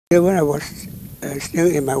When I was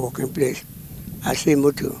staying in my working place, I see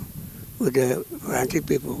motor with the volunteer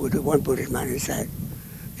people, with the one policeman inside.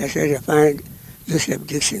 They said they find Joseph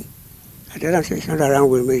Dickson. I tell them, he's not around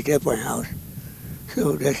with me, he's there for a house.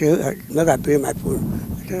 So they say, make I bring my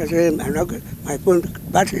phone. I tell them, I'm not good. My phone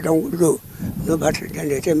battery don't go. No battery. Then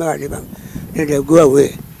they say, make I leave them. Then they go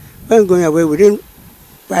away. When going away, within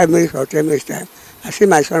 5 minutes or 10 minutes time, I see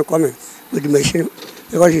my son coming with the machine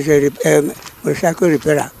because he's a motorcycle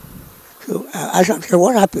repairer. So I asked him, say,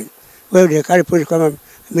 what happened? Well, the carry police come and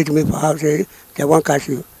meet me for house, say, they won't catch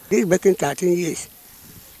you. This is back in 13 years.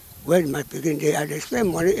 Well, my picking day, I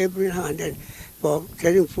spend money every now and then for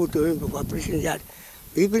selling food to him before prison yard.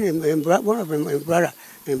 Even one of them, my brother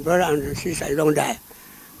and sister, I don't die.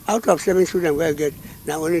 Out of 7 children where I get,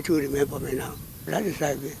 now only 2 remain for me now. That is how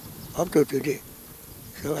it up to today.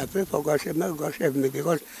 So I pray for God, say, may God save me,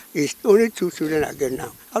 because it's only 2 children I get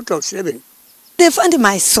now, out of 7. They found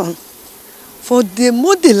my son. For the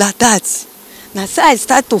model like that, now so I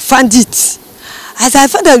start to find it. As I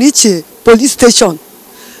found I reach a police station,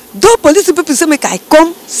 though police people say make I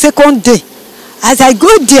come second day. As I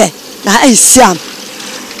go there, now I see him.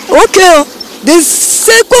 Okay, the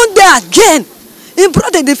second day again, in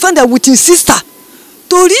brother they found that with his sister.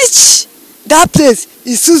 To reach that place,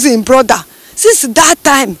 he's using brother. Since that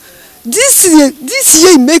time, this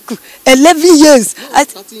year make 11 years.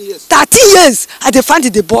 13 years. 13 years, I find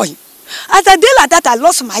the boy. As a day like that, I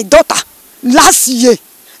lost my daughter last year.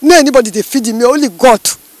 No anybody they feed me, only God.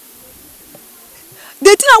 The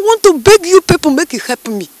thing I want to beg you people, make it help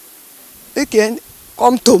me. Okay,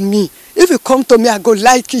 come to me. If you come to me, I go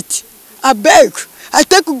like it. I beg. I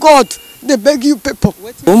thank God. They beg you people.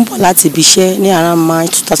 Láti ibi iṣẹ́ ní around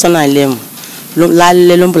March 2011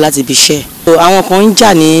 lálẹ́ ló ń bọ̀ láti ibi iṣẹ́. So àwọn kan ń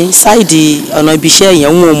jà ní sáìdì ọ̀nà ibi iṣẹ́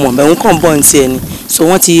yẹn wọn ò mọ̀ bẹ́ẹ̀ wọ́n kàn bọ̀ ní tiẹ̀ ni. So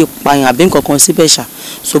wọ́n ti pààyàn àbí nǹkan kan síbẹ̀ ṣá.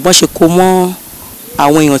 So bọ́n ṣe kó mọ́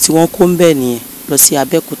àwọn èèyàn tí wọ́n kó ń bẹ̀ nìyẹn lọ sí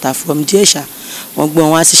Abẹ́òkúta from there ṣá. Wọ́n gbé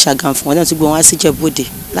wọn wá sí Ṣàgámù fún wọn náà tún gbé wọn wá sí Ìjẹ̀bú-Òde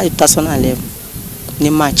láti 2011 ní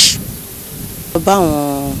March. Wọ́n bá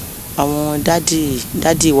àwọn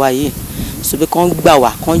dádì wa yìí so pé kán gbà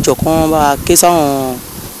wá kán jọ kán bá ké sáwọn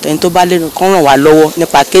ẹni tó bá lẹ́nu kán ràn wá lọ́wọ́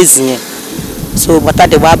nípa kéèsì yẹn. So bàtà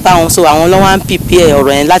dẹ̀ wá bá wọn so àwọn lọ́wọ́ ń prepare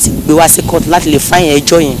ọ̀rọ̀ yẹn láti gbé wá sí court láti lè fáyìn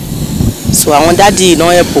ẹjọ́ yẹn. So àwọn dádì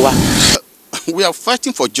náà help wa. We are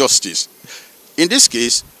fighting for justice. In this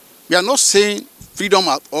case, we are not saying freedom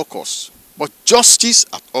at all costs, but justice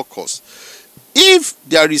at all costs. If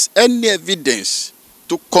there is any evidence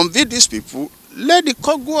to convict these people, let the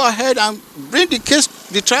court go ahead and bring the case,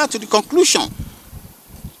 the trial to the conclusion.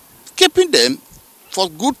 Keeping them for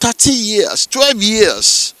good 30 years, 12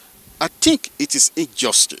 years, I think it is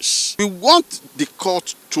injustice. We want the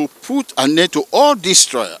court to put an end to all this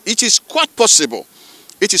trial. It is quite possible.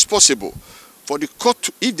 It is possible for the court,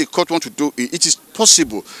 if the court wants to do it, it is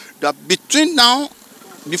possible that between now,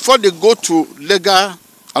 before they go to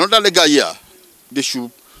another legal year, they should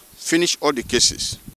finish all the cases.